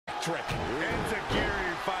electric.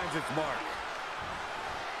 Enziguri finds its mark.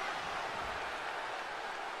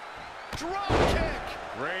 Drop kick.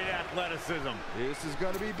 Great athleticism. This is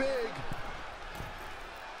going to be big.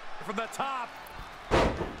 From the top.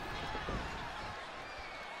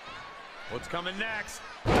 What's coming next?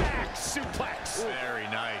 Back suplex. Ooh. Very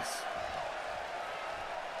nice.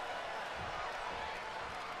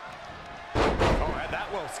 Oh, had that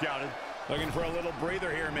well scouted. Looking for a little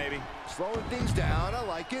breather here, maybe. Slowing things down. I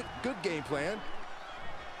like it. Good game plan.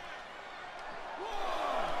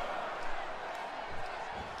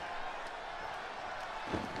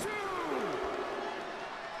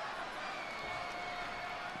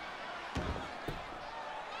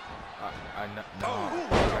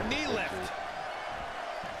 Oh, knee lift.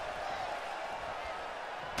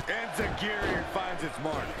 Enziguri finds its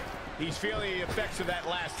mark. He's feeling the effects of that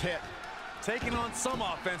last hit. Taking on some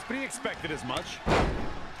offense, but he expected as much.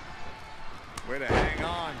 Way to hang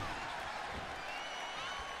on.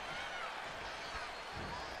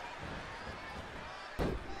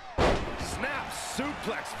 Snap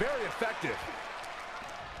suplex. Very effective.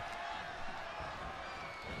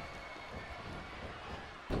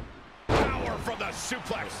 Power from the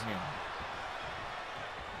suplex.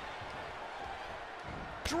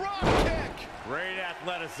 Drop kick. Great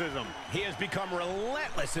athleticism. He has become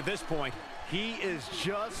relentless at this point. He is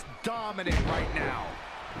just dominant right now.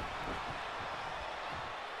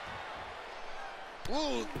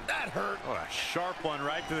 Ooh, that hurt. Oh, a sharp one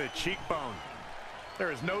right to the cheekbone.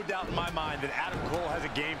 There is no doubt in my mind that Adam Cole has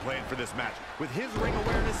a game plan for this match. With his ring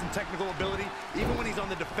awareness and technical ability, even when he's on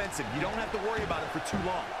the defensive, you don't have to worry about it for too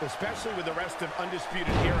long. Especially with the rest of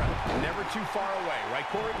Undisputed Era. Never too far away, right,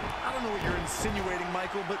 Corey? I don't know what you're insinuating,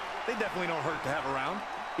 Michael, but they definitely don't hurt to have around.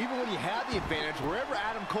 Even when you have the advantage, wherever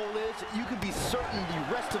Adam Cole is, you can be certain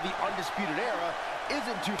the rest of the Undisputed Era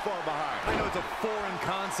isn't too far behind. I know it's a foreign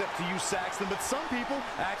concept to you, Saxton, but some people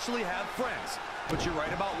actually have friends. But you're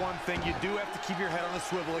right about one thing. You do have to keep your head on a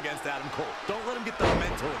swivel against Adam Cole. Don't let him get the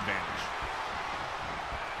mental advantage.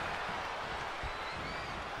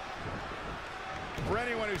 For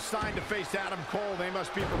anyone who's signed to face Adam Cole, they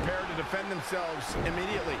must be prepared to defend themselves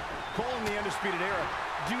immediately. Cole in the Undisputed Era,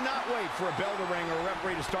 do not wait for a bell to ring or a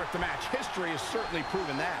referee to start the match. History has certainly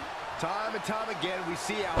proven that. Time and time again, we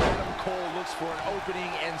see how Adam Cole looks for an opening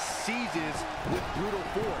and seizes with brutal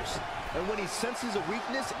force. And when he senses a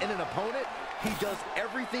weakness in an opponent, he does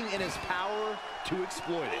everything in his power to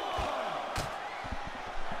exploit it.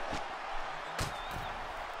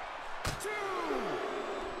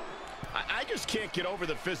 I just can't get over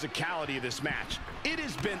the physicality of this match. It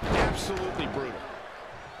has been absolutely brutal.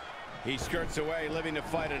 He skirts away, living to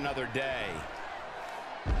fight another day.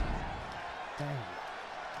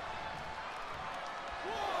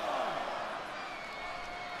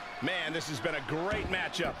 Man, this has been a great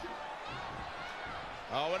matchup.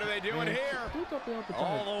 Oh, what are they doing here?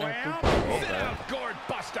 All the way out. Sit out, gourd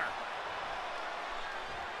buster.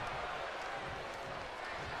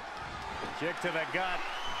 Kick to the gut.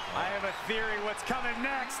 I have a theory what's coming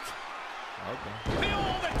next. Okay. The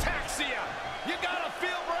old ataxia. You got to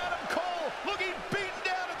feel for Adam Cole. Looking beaten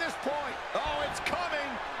down at this point. Oh, it's coming.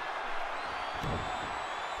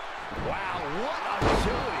 Wow, what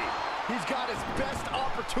agility. He's got his best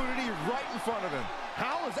opportunity right in front of him.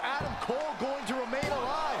 How is Adam Cole going to remain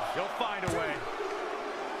alive? He'll find a way.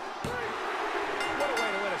 What a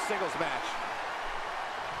way to win a singles match.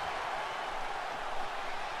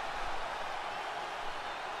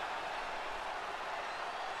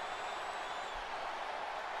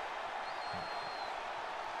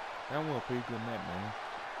 That was a pretty good match, man.